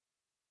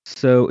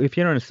So, if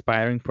you're an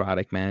aspiring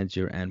product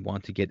manager and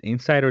want to get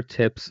insider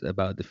tips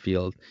about the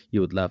field, you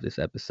would love this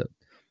episode.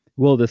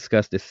 We'll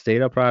discuss the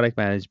state of product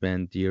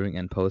management during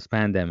and post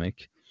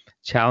pandemic,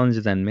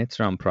 challenges and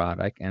myths around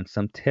product, and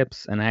some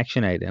tips and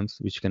action items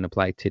which you can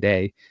apply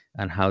today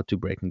on how to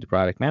break into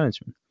product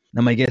management.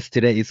 Now, my guest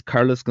today is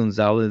Carlos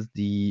Gonzalez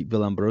de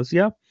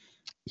Villambrosia.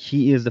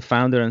 He is the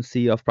founder and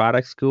CEO of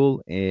Product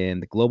School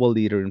and the global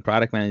leader in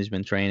product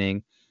management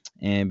training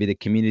and with a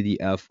community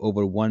of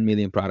over 1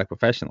 million product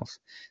professionals.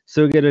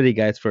 So get ready,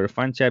 guys, for a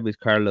fun chat with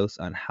Carlos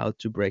on how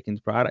to break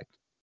into product.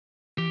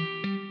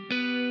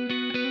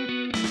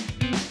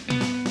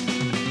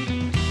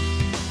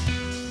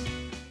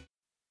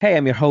 Hey,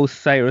 I'm your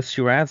host, Cyrus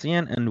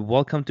Shirazian, and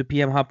welcome to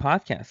PM Hub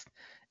Podcast,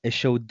 a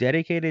show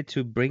dedicated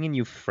to bringing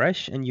you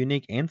fresh and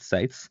unique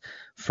insights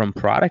from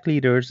product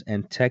leaders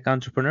and tech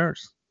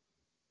entrepreneurs.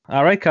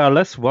 All right,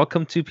 Carlos,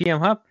 welcome to PM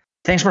Hub.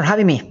 Thanks for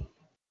having me.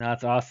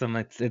 That's awesome.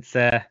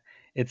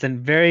 It's a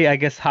very, I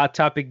guess, hot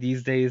topic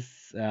these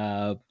days.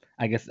 I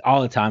guess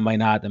all the time. Why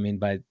not? I mean,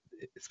 but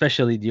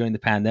especially during the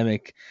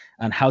pandemic,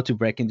 on how to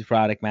break into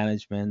product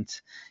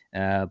management.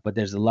 But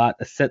there's a lot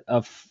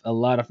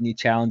of new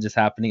challenges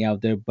happening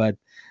out there. But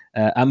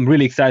I'm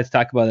really excited to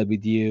talk about it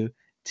with you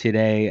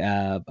today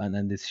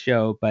on this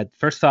show. But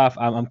first off,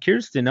 I'm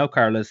curious to know,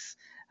 Carlos,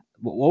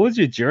 what was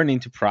your journey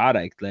into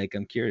product? Like,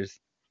 I'm curious.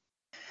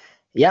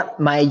 Yeah,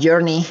 my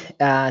journey,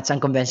 it's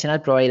unconventional,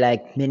 probably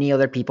like many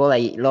other people.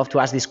 I love to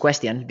ask this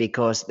question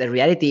because the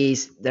reality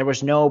is there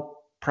was no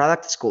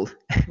product school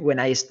when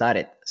I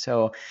started.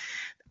 So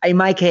in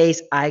my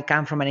case, I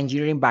come from an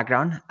engineering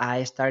background.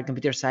 I started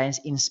computer science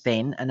in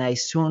Spain, and I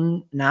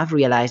soon enough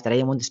realized that I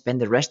didn't want to spend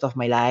the rest of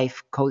my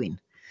life coding.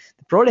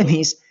 The problem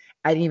is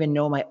I didn't even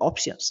know my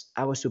options.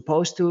 I was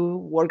supposed to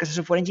work as a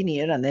software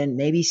engineer and then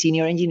maybe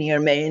senior engineer,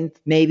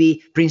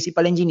 maybe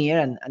principal engineer,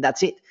 and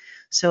that's it.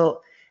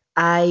 So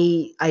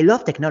I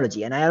love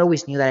technology, and I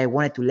always knew that I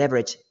wanted to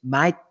leverage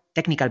my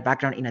technical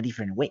background in a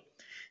different way.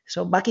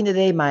 So back in the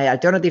day, my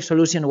alternative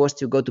solution was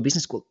to go to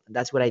business school.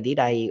 That's what I did.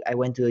 I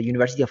went to the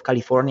University of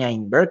California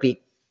in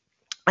Berkeley,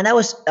 and that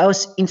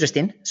was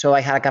interesting. So I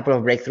had a couple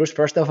of breakthroughs.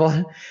 First of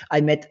all,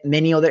 I met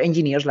many other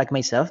engineers like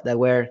myself that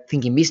were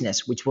thinking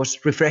business, which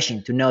was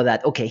refreshing to know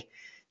that, okay,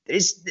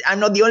 I'm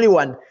not the only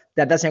one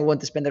that doesn't want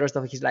to spend the rest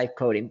of his life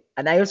coding.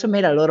 And I also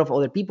met a lot of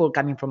other people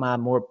coming from a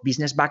more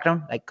business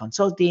background, like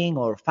consulting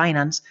or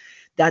finance,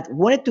 that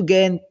wanted to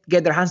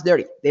get their hands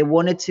dirty. They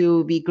wanted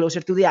to be closer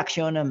to the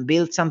action and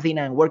build something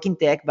and work in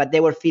tech, but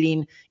they were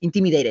feeling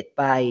intimidated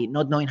by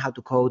not knowing how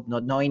to code,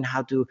 not knowing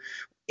how to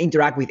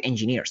interact with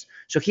engineers.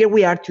 So here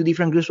we are, two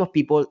different groups of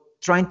people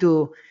trying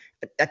to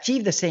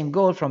achieve the same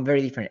goal from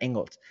very different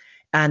angles.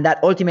 And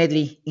that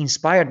ultimately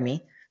inspired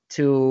me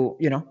to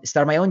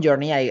start my own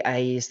journey.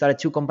 I started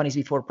two companies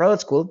before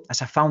Product School as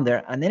a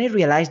founder, and then I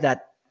realized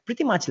that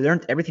pretty much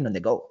learned everything on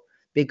the go.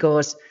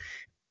 Because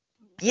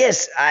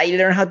yes, I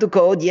learned how to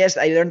code. Yes,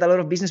 I learned a lot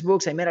of business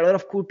books. I met a lot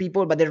of cool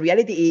people, but the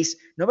reality is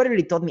nobody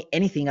really taught me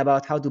anything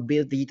about how to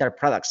build digital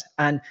products.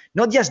 And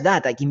not just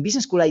that, like in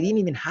business school, I didn't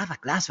even have a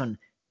class on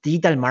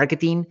digital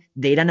marketing,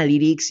 data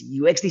analytics,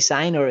 UX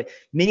design, or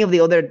many of the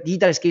other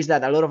digital skills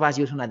that a lot of us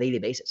use on a daily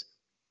basis.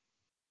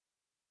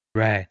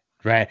 Right.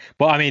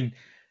 Well, I mean,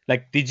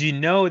 like, did you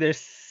know there's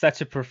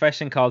such a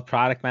profession called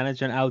product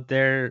management out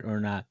there or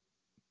not?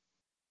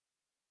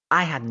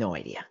 I had no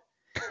idea.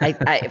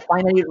 I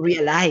finally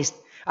realized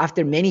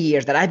after many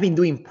years that I've been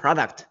doing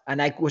product,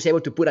 and I was able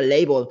to put a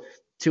label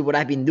to what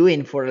I've been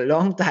doing for a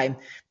long time.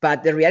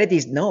 But the reality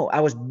is no,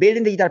 I was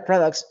building digital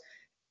products.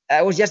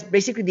 I was just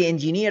basically the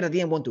engineer that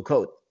didn't want to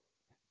code.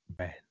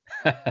 Right.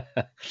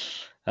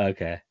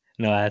 Okay.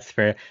 No, that's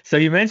fair. So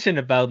you mentioned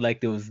about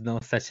like there was no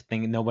such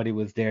thing, nobody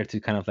was there to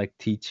kind of like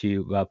teach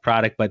you about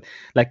product, but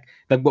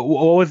what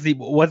was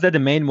that the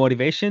main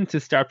motivation to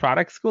start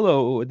product school,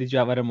 or did you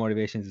have other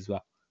motivations as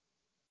well?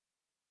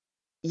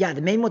 Yeah,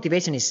 the main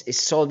motivation is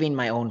solving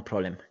my own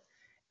problem.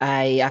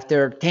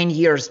 After 10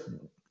 years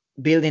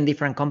building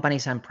different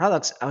companies and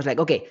products, I was like,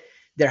 okay,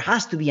 there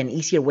has to be an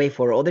easier way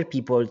for other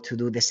people to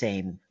do the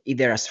same,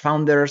 either as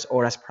founders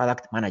or as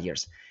product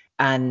managers.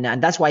 And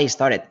that's why I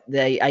started.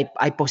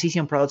 I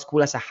position Product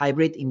School as a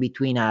hybrid in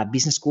between a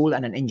business school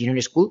and an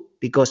engineering school,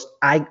 because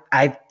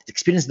I've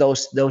experienced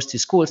those two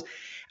schools,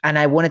 and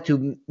I wanted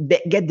to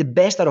get the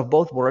best out of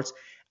both worlds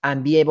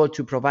and be able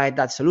to provide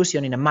that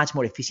solution in a much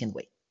more efficient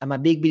way. I'm a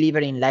big believer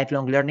in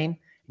lifelong learning.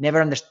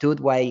 Never understood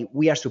why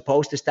we are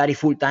supposed to study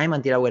full-time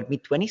until our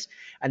mid-20s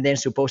and then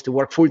supposed to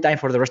work full-time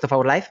for the rest of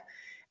our life.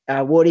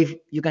 What if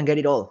you can get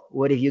it all?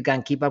 What if you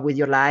can keep up with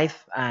your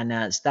life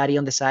and study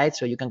on the side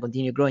so you can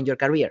continue growing your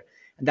career?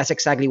 And that's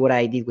exactly what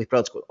I did with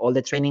Product School. All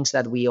the trainings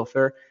that we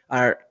offer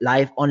are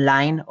live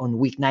online on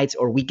weeknights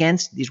or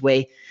weekends. This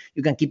way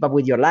you can keep up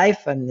with your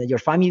life and your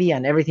family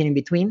and everything in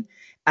between.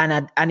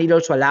 And it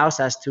also allows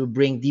us to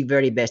bring the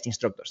very best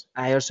instructors.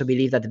 I also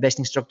believe that the best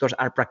instructors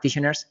are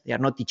practitioners. They are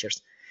not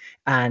teachers.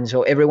 And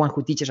so everyone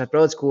who teaches at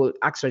Product School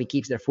actually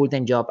keeps their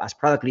full-time job as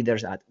product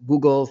leaders at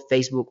Google,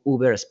 Facebook,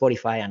 Uber,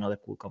 Spotify, and other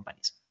cool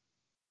companies.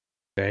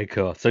 Very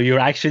cool. So you're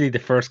actually the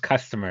first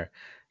customer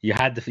you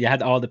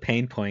had all the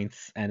pain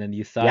points, and then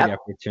you saw the Yep.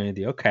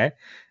 opportunity. Okay,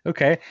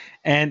 okay.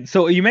 And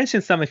so you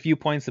mentioned a few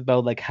points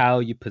about like how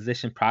you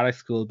position product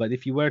school, but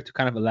if you were to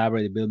kind of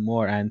elaborate a bit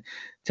more and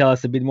tell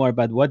us a bit more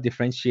about what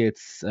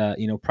differentiates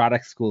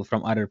product school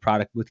from other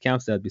product boot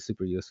camps, that'd be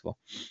super useful.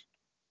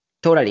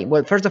 Totally.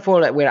 Well, first of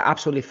all, we're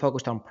absolutely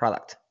focused on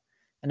product.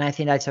 And I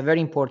think that's a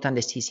very important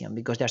decision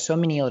because there are so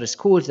many other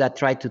schools that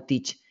try to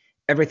teach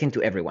everything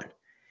to everyone.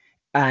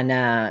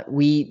 And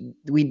we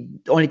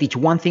only teach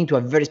one thing to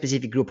a very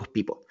specific group of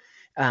people.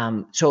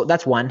 So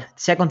that's one.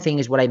 Second thing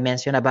is what I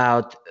mentioned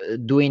about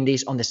doing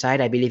this on the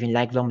side. I believe in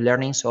lifelong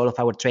learning. So all of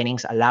our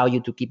trainings allow you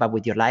to keep up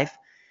with your life,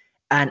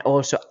 and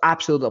also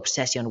absolute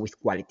obsession with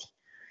quality.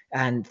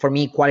 And for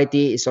me,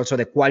 quality is also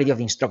the quality of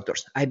the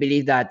instructors. I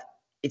believe that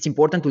it's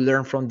important to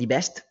learn from the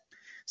best.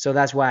 So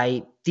that's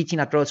why teaching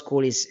at product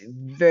school is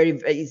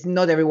it's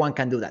not everyone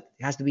can do that.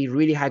 It has to be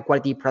really high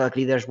quality product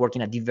leaders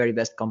working at the very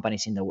best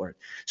companies in the world.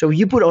 So if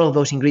you put all of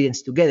those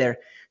ingredients together,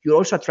 you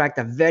also attract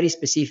a very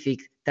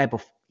specific type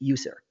of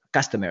user,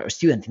 customer, or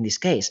student in this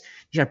case.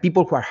 These are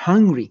people who are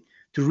hungry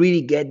to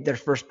really get their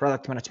first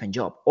product management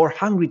job or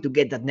hungry to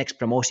get that next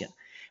promotion.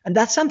 And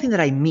that's something that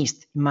I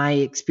missed in my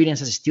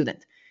experience as a student.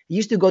 I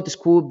used to go to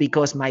school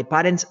because my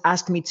parents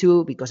asked me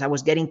to, because I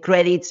was getting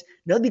credits,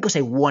 not because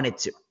I wanted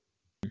to.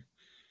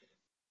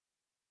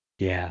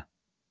 Yeah.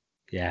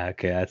 Yeah,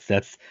 okay,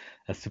 that's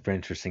super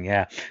interesting.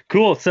 Yeah,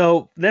 cool.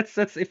 So let's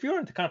if you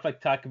want to kind of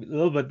like talk a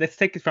little bit, let's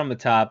take it from the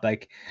top.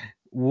 Like,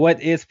 what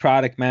is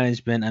product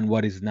management and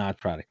what is not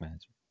product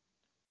management?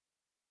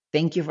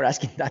 Thank you for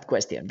asking that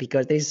question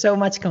because there's so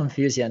much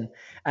confusion.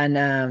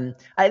 And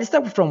let's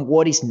start from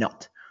what is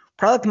not.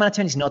 Product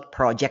management is not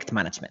project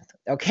management,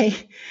 okay?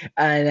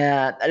 And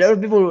a lot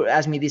of people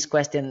ask me this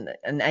question,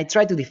 and I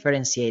try to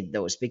differentiate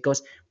those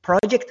because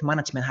project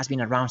management has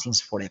been around since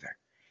forever.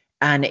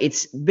 And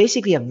it's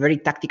basically a very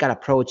tactical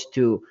approach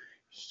to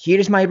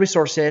here's my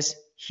resources,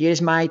 here's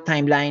my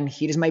timeline,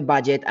 here's my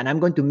budget, and I'm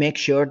going to make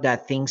sure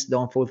that things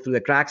don't fall through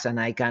the cracks and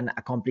I can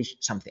accomplish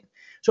something.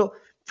 So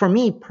for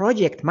me,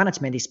 project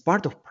management is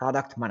part of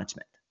product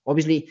management.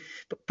 Obviously,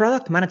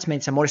 product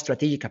management is a more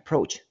strategic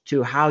approach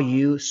to how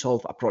you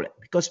solve a problem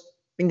because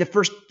in the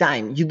first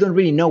time, you don't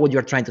really know what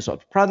you're trying to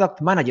solve. Product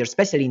managers,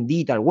 especially in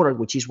digital world,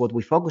 which is what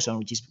we focus on,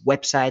 which is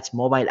websites,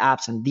 mobile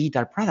apps, and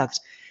digital products,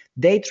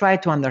 they try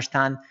to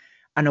understand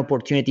an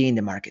opportunity in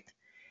the market.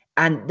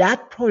 And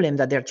that problem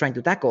that they're trying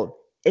to tackle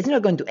is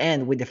not going to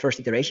end with the first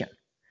iteration.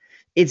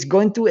 It's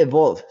going to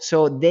evolve.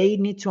 So they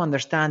need to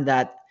understand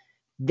that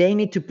they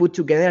need to put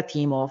together a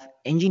team of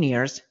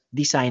engineers,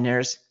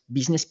 designers,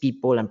 business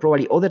people, and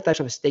probably other types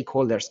of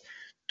stakeholders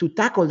to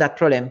tackle that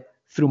problem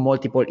through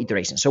multiple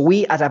iterations. So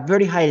we, at a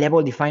very high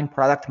level, define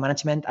product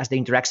management as the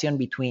interaction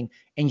between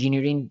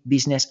engineering,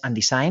 business, and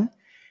design.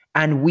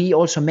 And we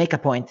also make a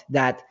point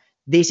that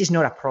this is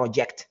not a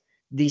project.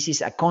 This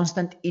is a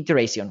constant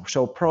iteration.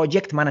 So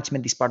project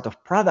management is part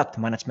of product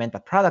management,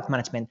 but product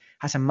management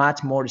has a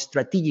much more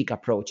strategic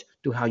approach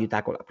to how you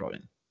tackle a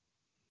problem.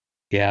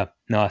 Yeah,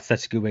 no, it's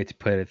such a good way to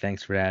put it.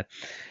 Thanks for that.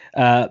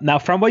 Now,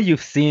 from what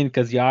you've seen,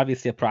 because you're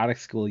obviously a product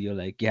school, you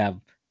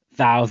have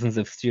thousands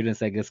of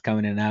students, I guess,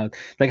 coming in and out.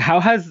 Like, how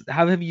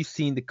have you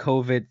seen the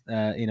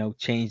COVID,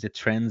 change the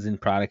trends in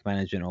product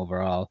management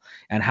overall,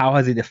 and how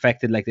has it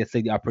affected, like, let's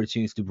say, the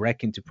opportunities to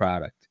break into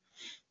product?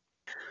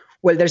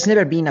 Well, there's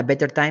never been a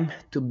better time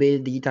to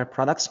build digital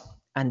products.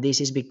 And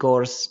this is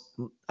because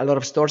a lot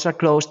of stores are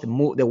closed,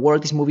 the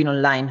world is moving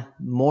online,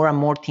 more and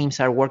more teams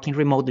are working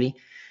remotely.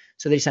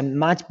 So there's a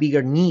much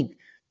bigger need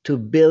to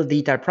build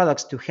digital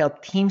products to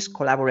help teams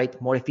collaborate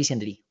more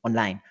efficiently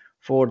online,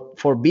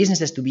 for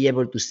businesses to be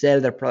able to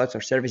sell their products or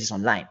services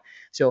online.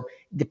 So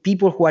the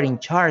people who are in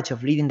charge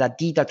of leading that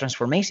digital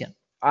transformation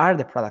are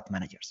the product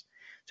managers.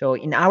 So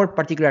in our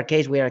particular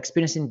case, we are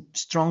experiencing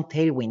strong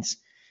tailwinds.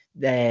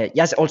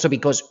 Yes, also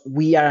because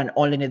we are an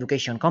online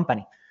education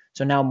company.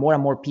 So now more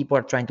and more people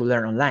are trying to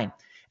learn online.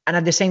 And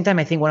at the same time,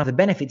 I think one of the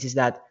benefits is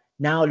that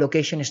now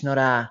location is not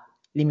a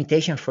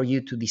limitation for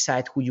you to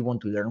decide who you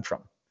want to learn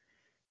from.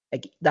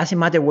 Like, it doesn't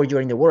matter where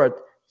you're in the world,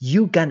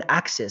 you can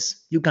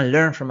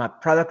learn from a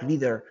product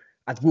leader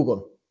at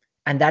Google.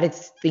 And that I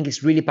think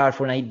is really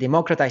powerful, and it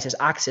democratizes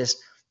access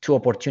to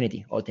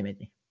opportunity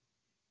ultimately.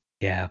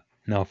 Yeah,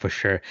 no, for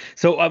sure.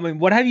 So, I mean,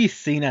 what have you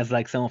seen as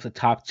like some of the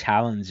top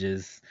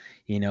challenges,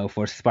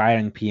 for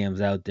aspiring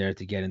PMs out there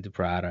to get into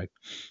product?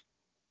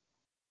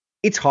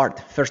 It's hard,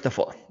 first of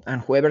all.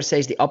 And whoever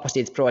says the opposite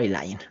is probably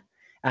lying.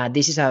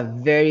 This is a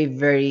very,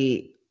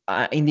 very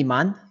in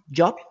demand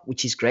job,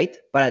 which is great,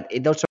 but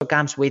it also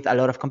comes with a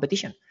lot of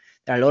competition.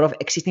 There are a lot of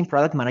existing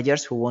product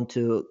managers who want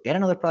to get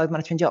another product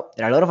management job.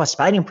 There are a lot of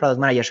aspiring product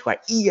managers who are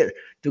eager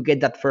to get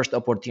that first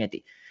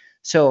opportunity.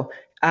 So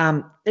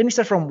let me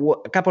start from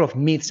a couple of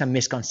myths and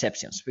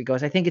misconceptions,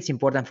 because I think it's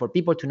important for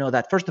people to know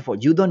that, first of all,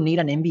 you don't need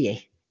an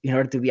MBA in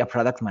order to be a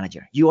product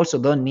manager. You also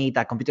don't need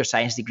a computer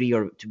science degree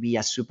or to be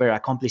a super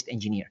accomplished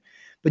engineer.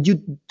 But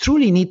you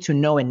truly need to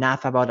know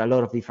enough about a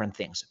lot of different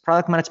things.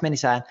 Product management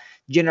is a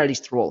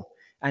generalist role.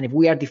 And if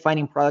we are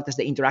defining product as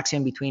the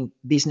interaction between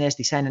business,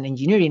 design, and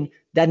engineering,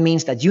 that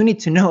means that you need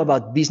to know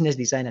about business,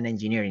 design, and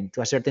engineering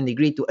to a certain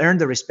degree to earn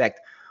the respect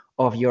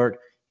of your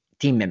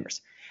team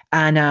members.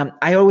 And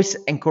I always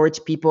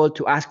encourage people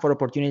to ask for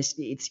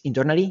opportunities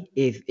internally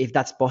if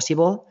that's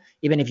possible,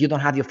 even if you don't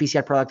have the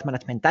official product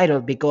management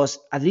title, because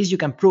at least you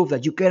can prove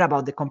that you care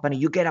about the company,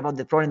 you care about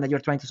the problem that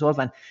you're trying to solve,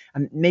 and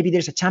maybe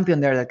there's a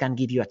champion there that can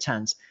give you a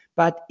chance.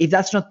 But if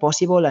that's not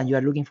possible and you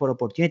are looking for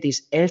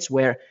opportunities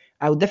elsewhere,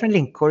 I would definitely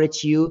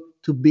encourage you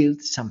to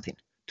build something,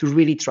 to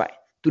really try,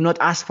 to not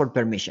ask for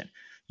permission.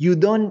 You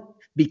don't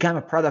become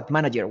a product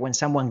manager when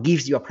someone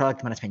gives you a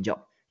product management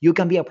job. You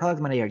can be a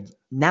product manager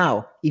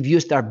now if you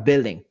start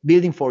building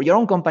for your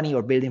own company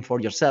or building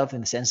for yourself in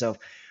the sense of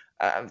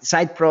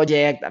side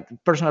project, a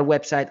personal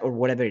website, or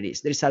whatever it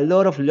is. There's a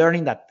lot of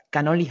learning that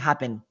can only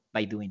happen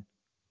by doing.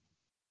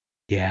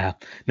 Yeah,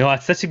 no,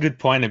 that's such a good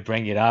point to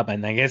bring it up,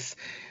 and I guess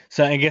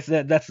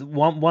that's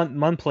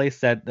one place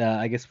that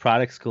I guess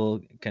product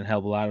school can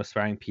help a lot of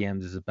aspiring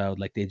PMs is about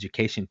like the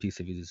education piece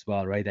of it as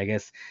well, right? I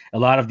guess a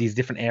lot of these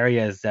different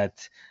areas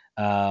that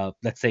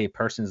let's say a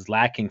person is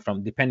lacking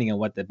from, depending on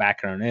what the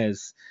background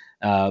is,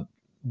 uh,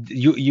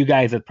 you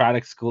guys at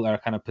product school are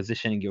kind of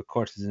positioning your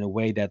courses in a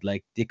way that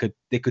like they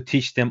could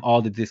teach them all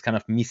of these kind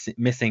of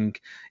missing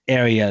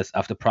areas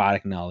of the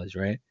product knowledge,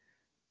 right?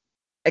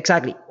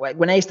 Exactly.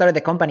 When I started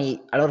the company,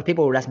 a lot of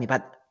people would ask me,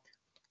 but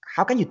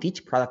how can you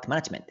teach product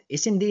management?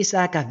 Isn't this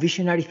like a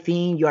visionary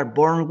thing you are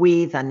born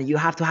with and you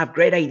have to have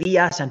great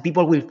ideas and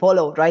people will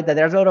follow, right? That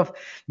there's a lot of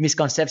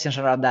misconceptions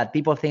around that.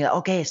 People think,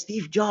 okay,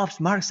 Steve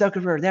Jobs, Mark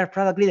Zuckerberg, they're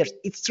product leaders.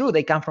 It's true,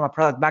 they come from a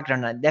product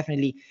background, and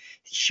definitely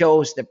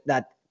shows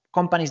that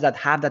companies that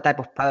have that type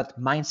of product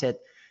mindset,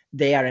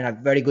 they are in a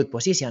very good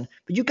position.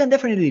 But you can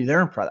definitely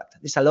learn product.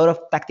 There's a lot of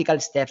tactical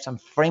steps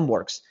and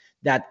frameworks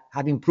that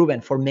have been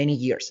proven for many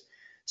years.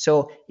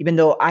 So even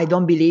though I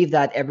don't believe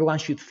that everyone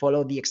should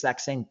follow the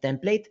exact same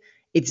template,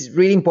 it's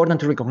really important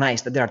to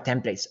recognize that there are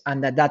templates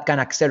and that can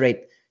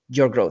accelerate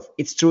your growth.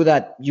 It's true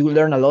that you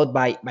learn a lot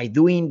by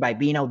doing, by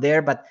being out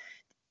there, but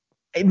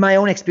in my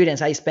own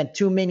experience, I spent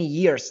too many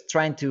years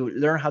trying to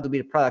learn how to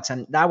build products.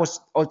 And that was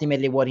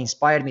ultimately what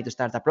inspired me to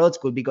start a product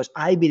school, because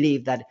I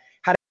believe that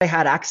had I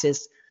had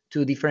access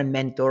to different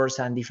mentors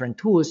and different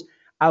tools,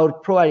 I would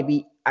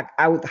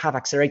have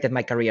accelerated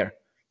my career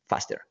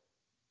faster.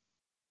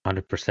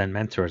 100%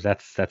 mentors.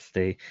 That's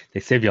they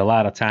save you a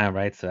lot of time,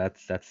 right? So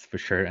that's for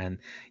sure. And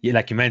yeah,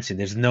 like you mentioned,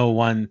 there's no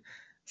one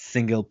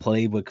single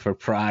playbook for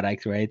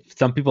product, right?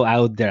 Some people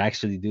out there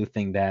actually do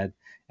think that,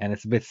 and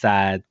it's a bit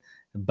sad,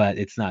 but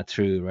it's not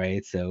true,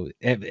 right? So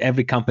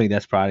every company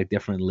does product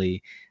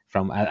differently.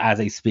 From as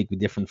I speak with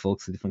different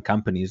folks at different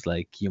companies,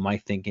 like you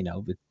might think,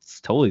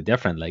 it's totally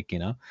different, like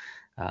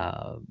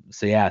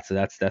So yeah, so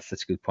that's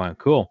such a good point.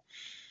 Cool.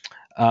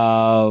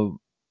 Uh,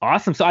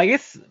 awesome. So I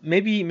guess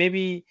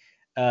maybe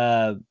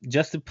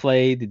just to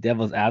play the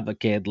devil's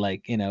advocate,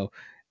 like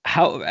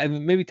how I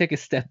mean, maybe take a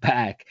step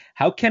back.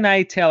 How can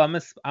I tell I'm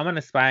an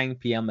aspiring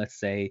PM, let's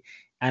say,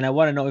 and I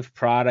want to know if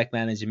product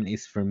management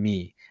is for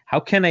me. How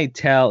can I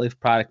tell if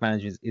product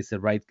management is the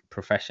right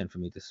profession for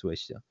me to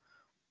switch to?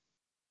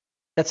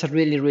 That's a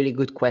really, really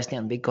good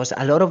question, because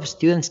a lot of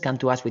students come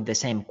to us with the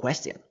same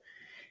question.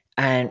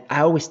 And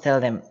I always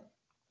tell them,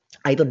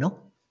 I don't know,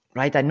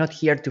 right? I'm not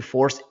here to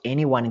force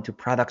anyone into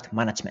product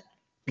management,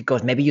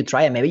 because maybe you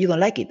try it, maybe you don't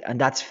like it, and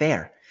that's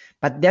fair.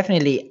 But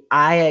definitely,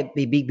 I am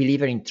a big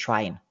believer in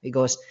trying,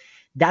 because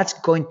that's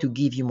going to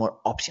give you more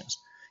options.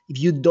 If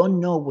you don't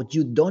know what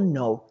you don't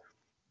know,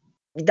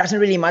 it doesn't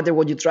really matter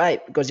what you try,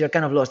 because you're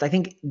kind of lost. I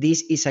think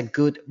this is a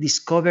good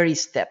discovery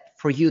step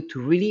for you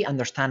to really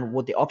understand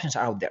what the options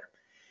are out there.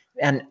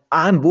 And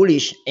I'm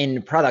bullish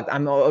in product.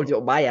 I'm also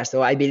biased,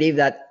 so I believe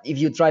that if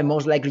you try,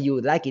 most likely you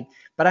would like it.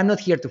 But I'm not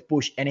here to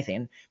push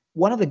anything.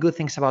 One of the good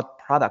things about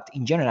product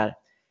in general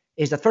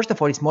is that, first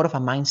of all, it's more of a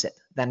mindset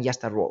than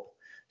just a role.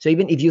 So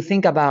even if you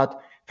think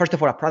about, first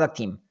of all, a product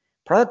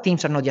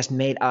teams are not just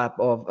made up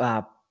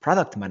of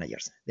product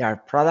managers. They are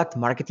product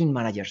marketing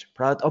managers,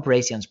 product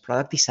operations,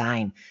 product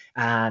design,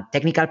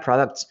 technical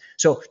products.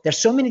 So there's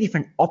so many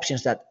different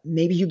options that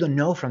maybe you don't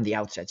know from the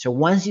outset. So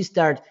once you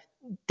start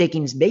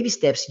taking baby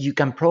steps, you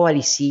can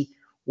probably see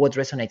what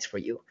resonates for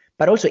you.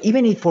 But also,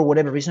 even if for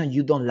whatever reason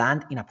you don't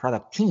land in a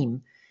product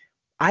team,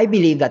 I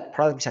believe that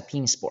product is a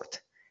team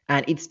sport.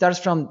 And it starts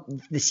from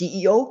the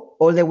CEO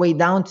all the way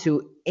down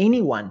to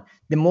anyone.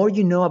 The more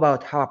you know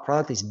about how a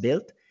product is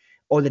built,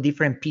 all the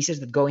different pieces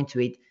that go into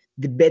it,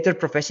 the better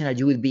professional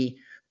you will be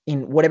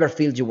in whatever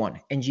field you want: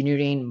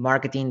 engineering,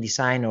 marketing,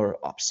 design, or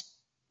ops.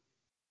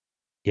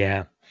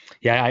 Yeah.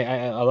 Yeah,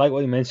 I like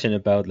what you mentioned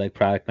about like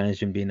product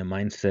management being a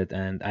mindset,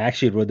 and I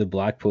actually wrote a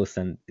blog post,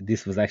 and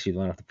this was actually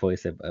one of the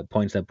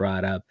points I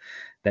brought up,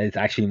 that it's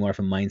actually more of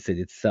a mindset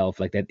itself,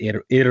 like that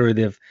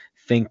iterative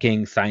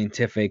thinking,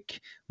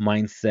 scientific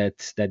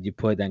mindset that you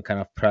put, and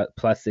kind of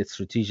plus it's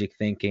strategic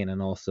thinking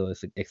and also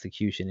it's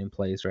execution in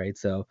place, right?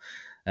 So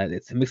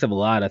it's a mix of a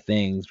lot of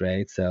things,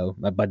 right? So,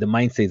 but the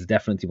mindset is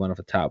definitely one of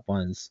the top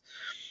ones.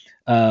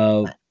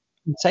 Uh,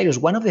 Cyrus,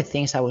 one of the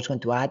things I was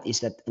going to add is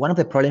that one of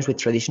the problems with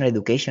traditional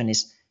education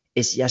is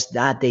just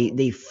that they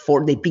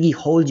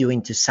pigeonhole you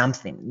into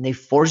something. They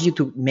force you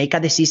to make a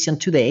decision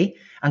today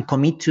and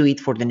commit to it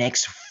for the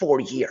next 4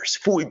 years,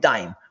 full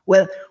time.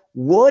 Well,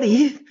 what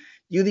if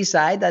you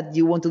decide that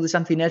you want to do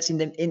something else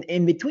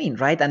in between,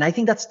 right? And I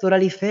think that's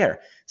totally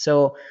fair.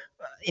 So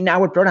in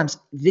our programs,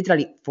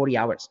 literally 40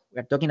 hours.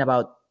 We're talking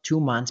about 2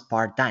 months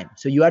part time.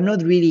 So you are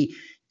not really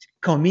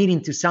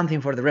committing to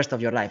something for the rest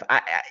of your life.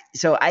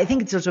 So I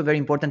think it's also very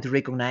important to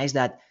recognize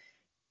that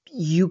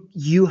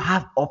you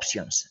have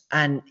options,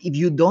 and if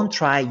you don't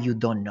try, you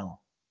don't know.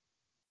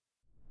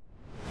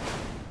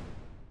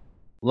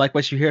 Like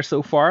what you hear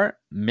so far?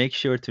 Make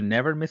sure to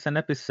never miss an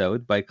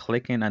episode by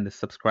clicking on the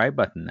subscribe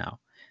button now.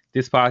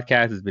 This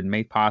podcast has been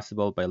made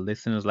possible by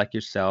listeners like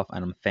yourself,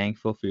 and I'm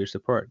thankful for your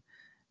support.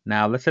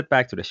 Now let's get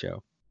back to the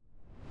show.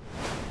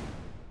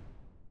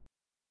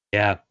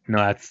 Yeah, no,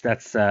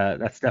 that's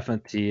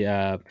definitely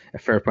a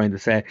fair point to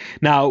say.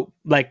 Now,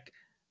 like,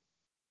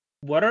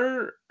 what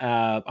are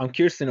I'm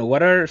curious to know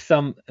what are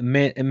some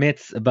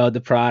myths about the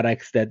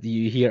products that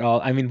you hear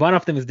all. I mean, one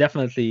of them is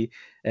definitely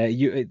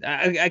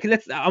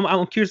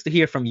I'm curious to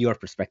hear from your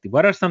perspective.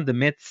 What are some of the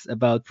myths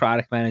about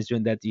product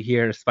management that you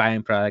hear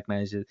aspiring product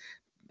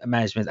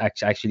management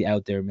actually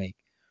out there make?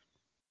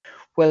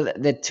 Well,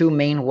 the two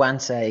main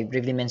ones I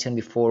briefly mentioned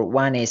before.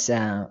 One is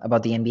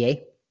about the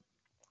MBA.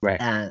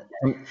 Right.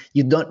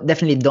 You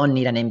definitely don't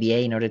need an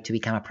MBA in order to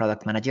become a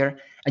product manager,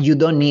 and you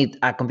don't need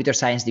a computer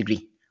science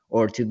degree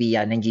or to be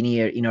an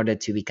engineer in order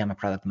to become a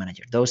product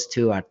manager. Those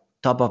two are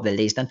top of the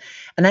list, and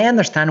I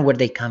understand where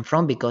they come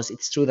from, because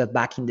it's true that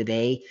back in the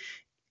day,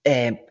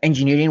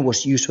 engineering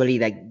was usually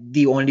like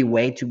the only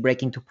way to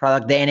break into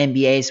product. Then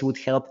MBAs would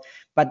help,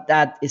 but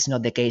that is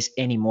not the case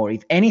anymore.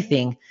 If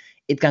anything,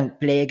 it can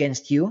play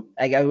against you.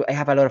 I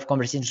have a lot of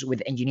conversations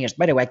with engineers.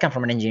 By the way, I come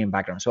from an engineering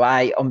background, so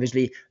I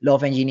obviously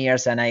love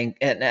engineers, and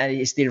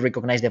I still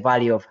recognize the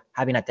value of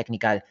having a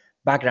technical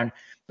background.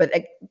 But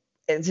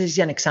this is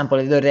an example.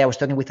 The other day I was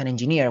talking with an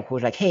engineer who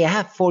was like, "Hey, I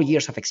have 4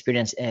 years of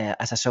experience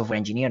as a software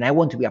engineer, and I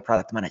want to be a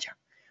product manager.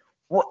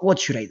 What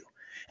should I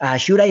do?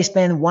 Should I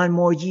spend one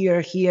more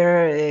year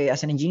here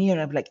as an engineer?"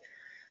 And I'm like,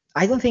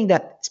 I don't think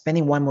that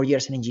spending one more year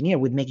as an engineer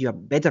would make you a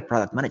better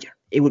product manager.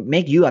 It would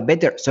make you a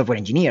better software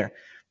engineer.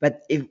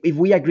 But if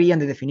we agree on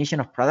the definition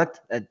of product,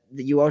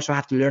 you also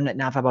have to learn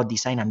enough about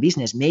design and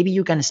business. Maybe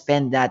you can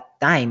spend that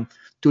time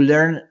to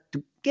learn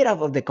to get out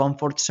of the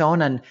comfort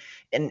zone and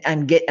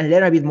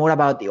learn a bit more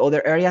about the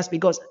other areas,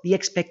 because the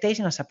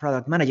expectation as a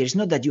product manager is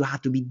not that you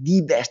have to be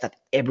the best at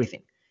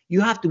everything.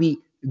 You have to be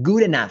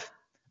good enough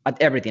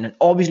at everything. And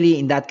obviously,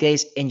 in that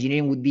case,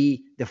 engineering would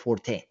be the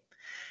forte.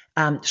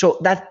 So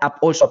that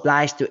also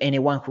applies to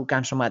anyone who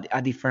comes from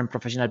a different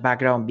professional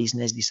background,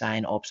 business,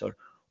 design, ops, or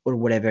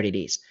whatever it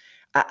is.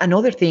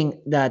 Another thing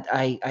that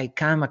I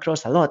come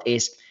across a lot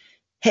is,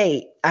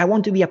 hey, I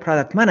want to be a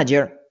product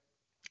manager,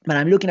 but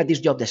I'm looking at this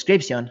job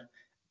description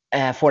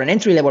for an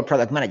entry-level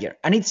product manager,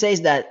 and it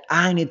says that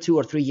I need 2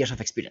 or 3 years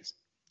of experience.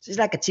 So it's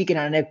like a chicken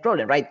and an egg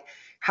problem, right?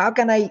 How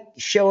can I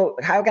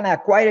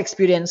acquire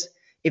experience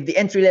if the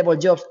entry-level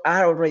jobs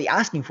are already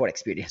asking for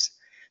experience?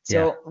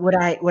 So what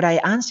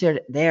I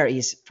answered there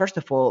is, first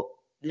of all,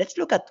 let's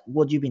look at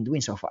what you've been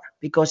doing so far,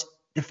 because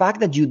the fact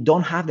that you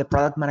don't have the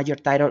product manager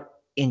title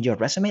in your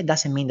resume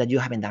doesn't mean that you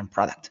haven't done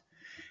product.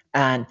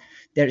 And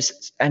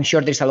I'm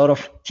sure there's a lot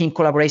of team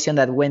collaboration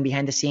that went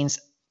behind the scenes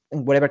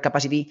in whatever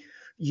capacity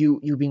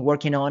you've been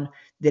working on.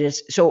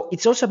 So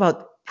it's also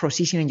about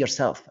positioning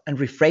yourself and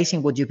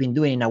rephrasing what you've been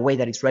doing in a way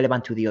that is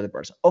relevant to the other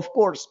person. Of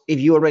course, if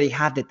you already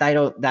have the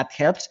title, that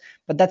helps,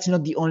 but that's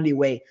not the only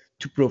way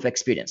to prove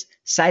experience.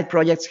 Side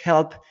projects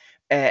help.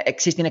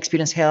 Existing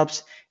experience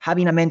helps.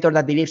 Having a mentor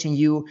that believes in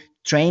you,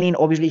 training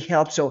obviously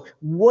helps. So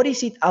what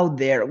is it out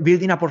there,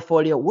 building a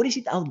portfolio, what is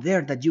it out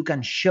there that you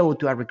can show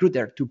to a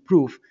recruiter to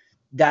prove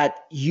that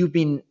you've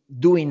been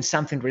doing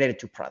something related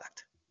to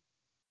product?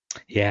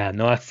 Yeah,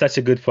 no, that's such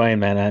a good point,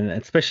 man. And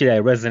especially I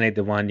resonate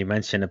the one you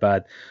mentioned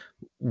about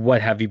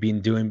what have you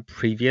been doing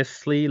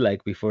previously,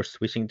 like before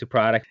switching to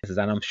products.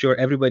 And I'm sure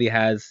everybody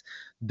has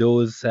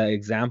those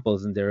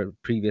examples in their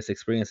previous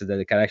experiences that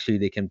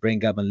they can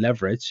bring up and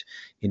leverage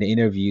in the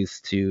interviews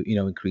to,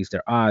 increase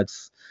their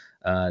odds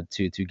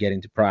to get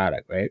into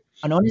product, right?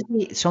 And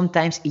honestly,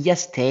 sometimes it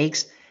just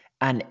takes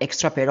an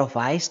extra pair of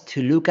eyes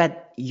to look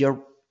at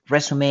your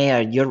resume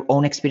or your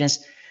own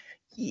experience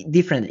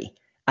differently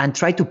and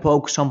try to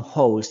poke some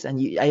holes.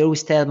 And I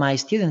always tell my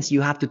students,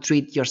 you have to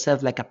treat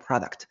yourself like a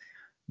product,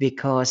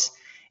 because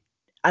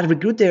a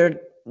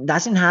recruiter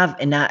doesn't have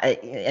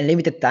a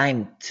limited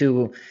time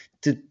to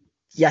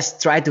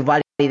just try to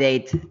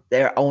validate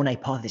their own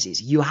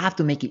hypothesis. You have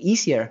to make it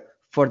easier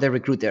for the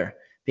recruiter,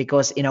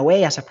 because in a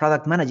way, as a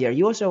product manager,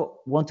 you also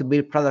want to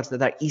build products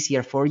that are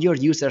easier for your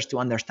users to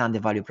understand the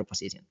value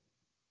proposition.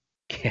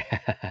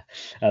 Yeah,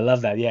 I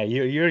love that. Yeah,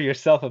 you're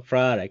yourself a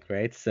product,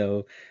 right?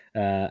 So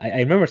I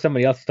remember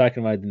somebody else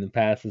talking about it in the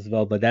past as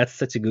well, but that's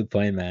such a good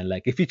point, man.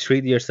 Like if you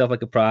treat yourself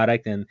like a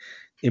product and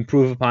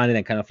improve upon it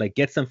and kind of like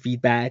get some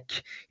feedback,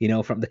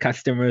 from the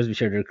customers,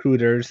 which are the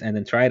recruiters, and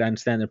then try to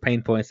understand their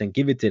pain points and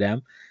give it to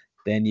them,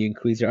 then you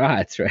increase your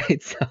odds,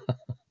 right? So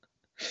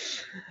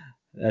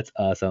that's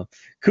awesome.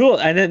 Cool.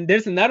 And then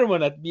there's another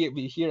one that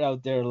we hear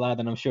out there a lot,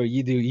 and I'm sure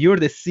you do. You're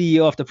the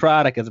CEO of the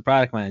product as a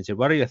product manager.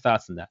 What are your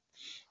thoughts on that?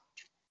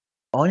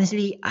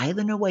 Honestly, I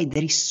don't know why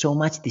there is so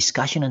much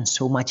discussion and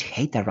so much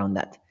hate around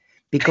that.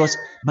 Because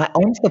my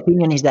honest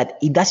opinion is that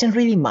it doesn't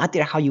really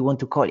matter how you want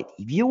to call it.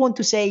 If you want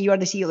to say you are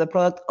the CEO of the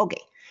product,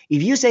 okay.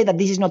 If you say that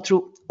this is not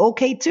true,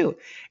 okay too.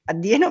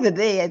 At the end of the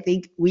day, I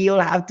think we all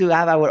have to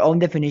have our own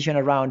definition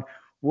around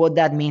what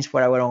that means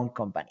for our own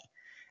company.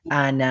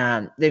 And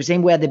the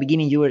same way at the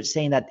beginning, you were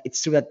saying that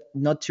it's true that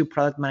not two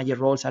product manager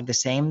roles are the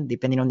same,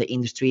 depending on the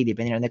industry,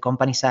 depending on the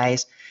company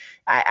size.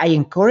 I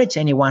encourage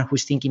anyone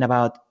who's thinking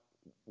about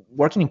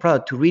working in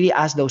product to really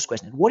ask those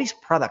questions. What is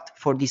product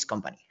for this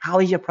company? How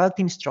is your product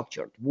team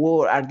structured?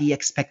 What are the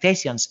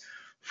expectations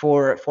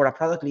for a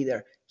product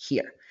leader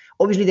here?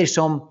 Obviously, there's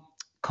some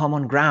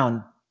common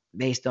ground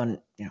based on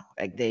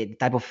like the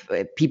type of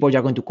people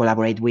you're going to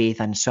collaborate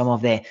with and some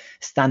of the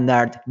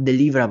standard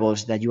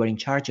deliverables that you are in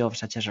charge of,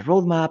 such as a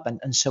roadmap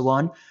and so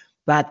on.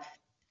 But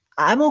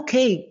I'm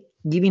okay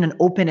giving an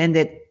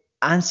open-ended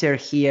answer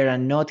here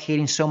and not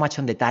hitting so much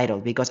on the title,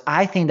 because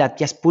I think that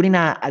just putting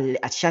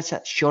such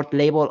a short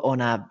label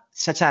on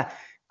such a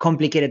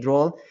complicated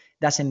role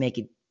doesn't make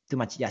it too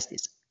much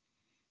justice.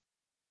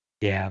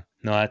 Yeah,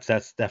 no,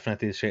 that's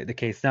definitely the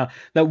case. Now,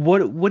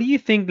 what do you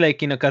think? Like,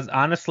 because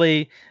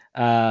honestly,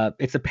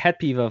 it's a pet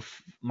peeve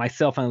of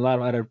myself and a lot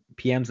of other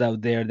PMs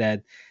out there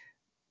that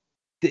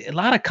a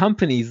lot of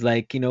companies,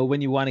 like, when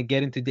you want to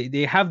get into,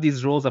 they have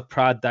these roles of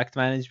product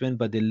management,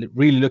 but they're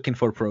really looking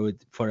for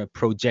a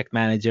project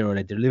manager or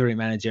a delivery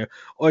manager,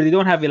 or they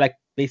don't have like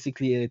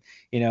basically,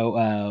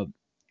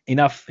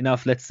 enough,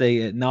 let's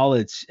say,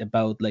 knowledge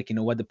about, like,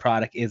 what the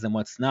product is and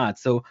what's not.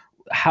 So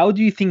how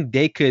do you think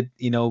they could,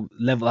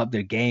 level up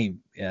their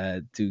game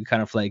to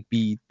kind of like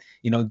be,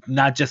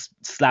 not just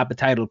slap a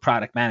title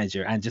product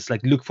manager and just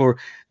like look for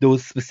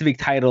those specific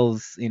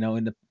titles, in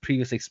the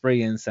previous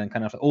experience, and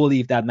kind of only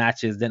if that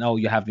matches, then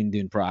you have been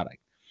doing product.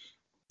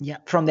 Yeah,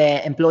 from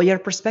the employer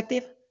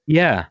perspective.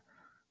 Yeah.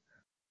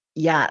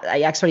 Yeah,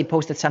 I actually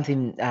posted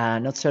something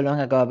not so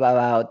long ago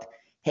about,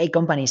 hey,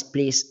 companies,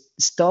 please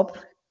stop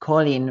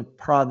calling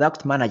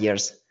product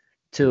managers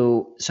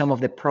to some of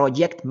the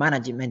project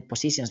management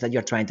positions that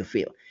you're trying to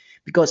fill.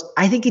 Because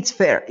I think it's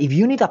fair. If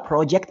you need a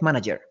project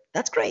manager,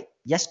 that's great.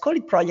 Just call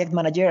it project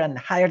manager and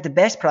hire the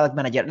best product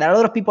manager. There are a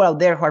lot of people out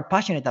there who are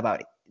passionate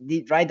about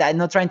it, right? I'm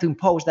not trying to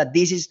impose that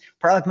this is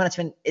product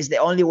management is the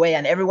only way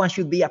and everyone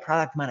should be a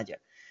product manager.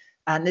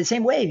 And the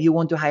same way, if you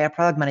want to hire a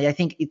product manager, I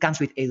think it comes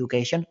with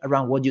education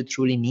around what you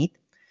truly need.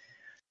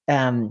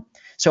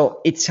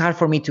 So it's hard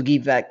for me to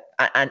give a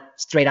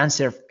straight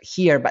answer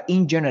here, but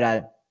in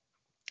general,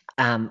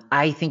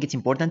 I think it's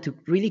important to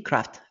really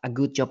craft a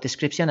good job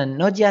description, and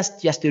not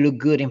just to look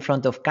good in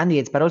front of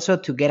candidates, but also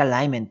to get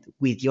alignment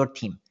with your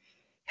team.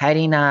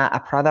 Hiring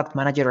a product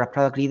manager or a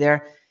product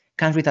leader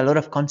comes with a lot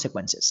of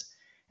consequences.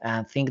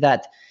 Think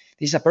that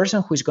this is a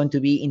person who is going to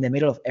be in the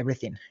middle of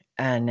everything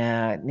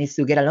and needs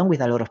to get along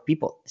with a lot of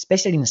people,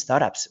 especially in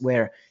startups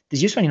where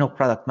there's usually no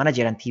product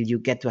manager until you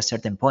get to a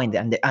certain point,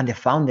 and the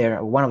founder,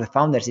 or one of the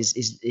founders,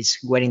 is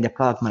wearing the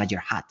product manager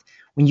hat.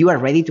 When you are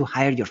ready to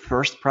hire your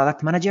first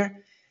product manager,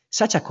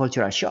 such a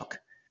cultural shock,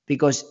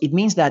 because it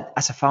means that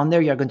as a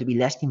founder, you're going to be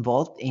less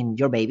involved in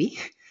your baby,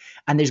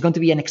 and there's going to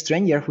be an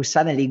stranger who's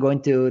suddenly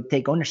going to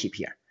take ownership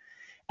here.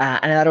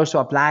 And that also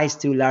applies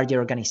to larger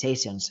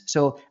organizations.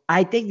 So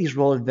I take this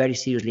role very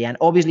seriously. And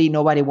obviously,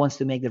 nobody wants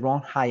to make the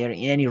wrong hire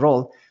in any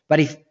role.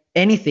 But if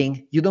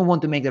anything, you don't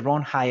want to make the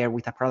wrong hire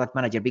with a product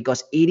manager,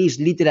 because it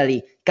is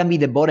literally can be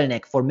the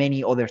bottleneck for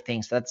many other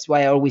things. That's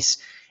why I always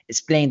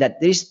explain that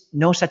there is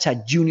no such a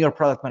junior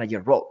product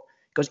manager role.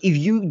 Because if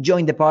you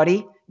join the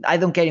party, I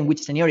don't care in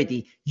which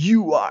seniority,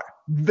 you are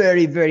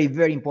very, very,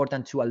 very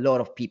important to a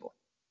lot of people.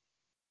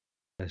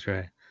 That's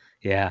right.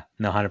 Yeah,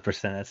 no,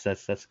 100%.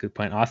 That's a good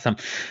point. Awesome.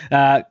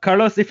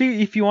 Carlos, if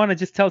you want to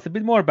just tell us a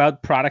bit more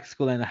about Product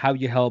School and how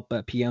you help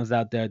PMs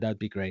out there, that'd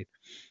be great.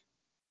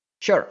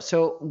 Sure.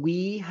 So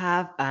we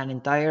have an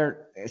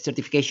entire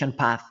certification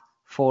path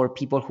for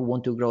people who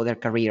want to grow their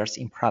careers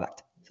in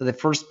product. So the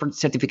first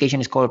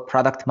certification is called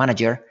Product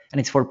Manager, and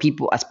it's for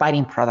people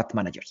aspiring product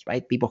managers,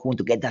 right? People who want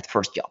to get that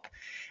first job.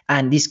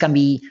 And this can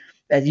be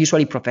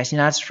usually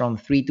professionals from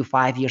 3 to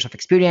 5 years of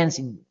experience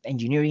in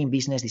engineering,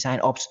 business, design,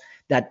 ops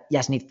that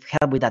just need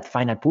help with that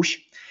final push.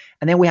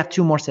 And then we have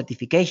 2 more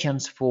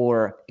certifications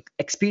for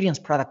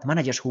experienced product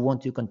managers who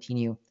want to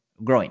continue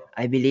growing.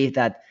 I believe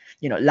that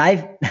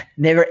life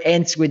never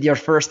ends with your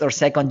first or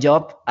second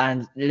job,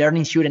 and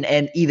learning shouldn't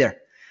end either.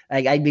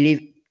 Like, I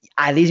believe,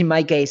 at least in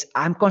my case,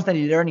 I'm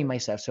constantly learning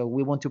myself. So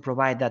we want to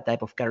provide that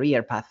type of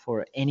career path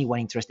for anyone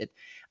interested.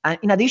 And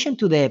in addition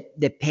to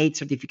the paid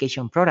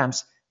certification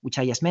programs, which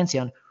I just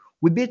mentioned,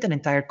 we built an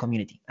entire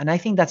community. And I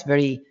think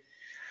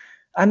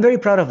I'm very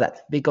proud of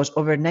that because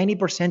over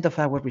 90% of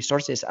our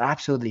resources are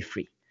absolutely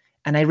free.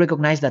 And I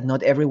recognize that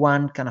not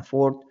everyone can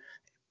afford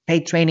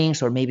paid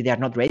trainings, or maybe they are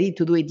not ready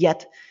to do it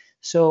yet.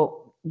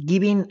 So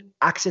giving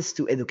access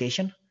to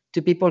education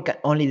to people can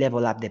only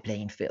level up the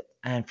playing field.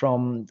 And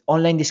from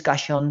online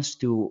discussions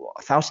to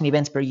 1,000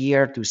 events per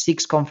year to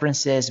 6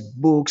 conferences,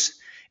 books,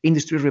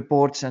 industry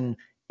reports, and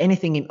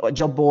anything in a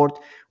job board,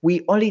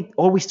 we only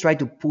always try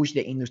to push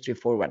the industry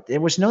forward.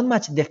 There was not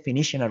much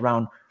definition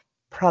around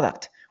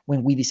product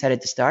when we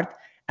decided to start.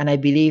 And I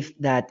believe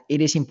that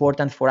it is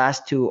important for us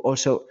to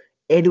also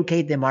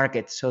educate the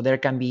market so there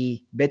can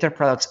be better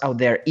products out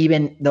there,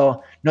 even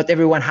though not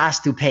everyone has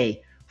to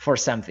pay for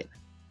something.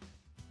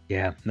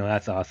 Yeah, no,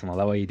 that's awesome. I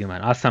love what you do,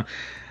 man.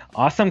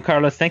 Awesome,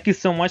 Carlos. Thank you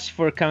so much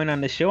for coming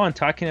on the show and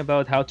talking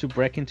about how to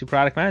break into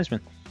product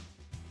management.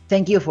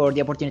 Thank you for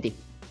the opportunity.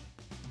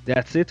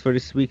 That's it for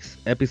this week's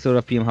episode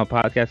of PM Hub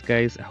Podcast,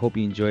 guys. I hope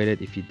you enjoyed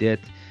it. If you did,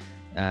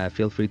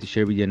 feel free to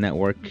share with your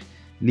network.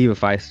 Leave a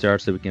 5-star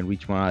so we can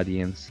reach more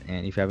audience.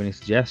 And if you have any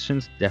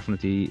suggestions,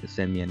 definitely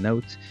send me a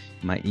note.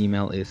 My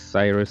email is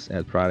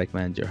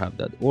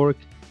cyrus@productmanagerhub.org.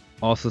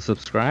 Also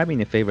subscribe in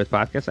your favorite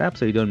podcast app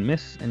so you don't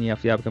miss any of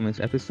the upcoming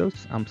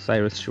episodes. I'm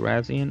Cyrus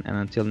Shirazian, and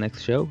until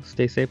next show,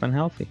 stay safe and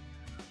healthy.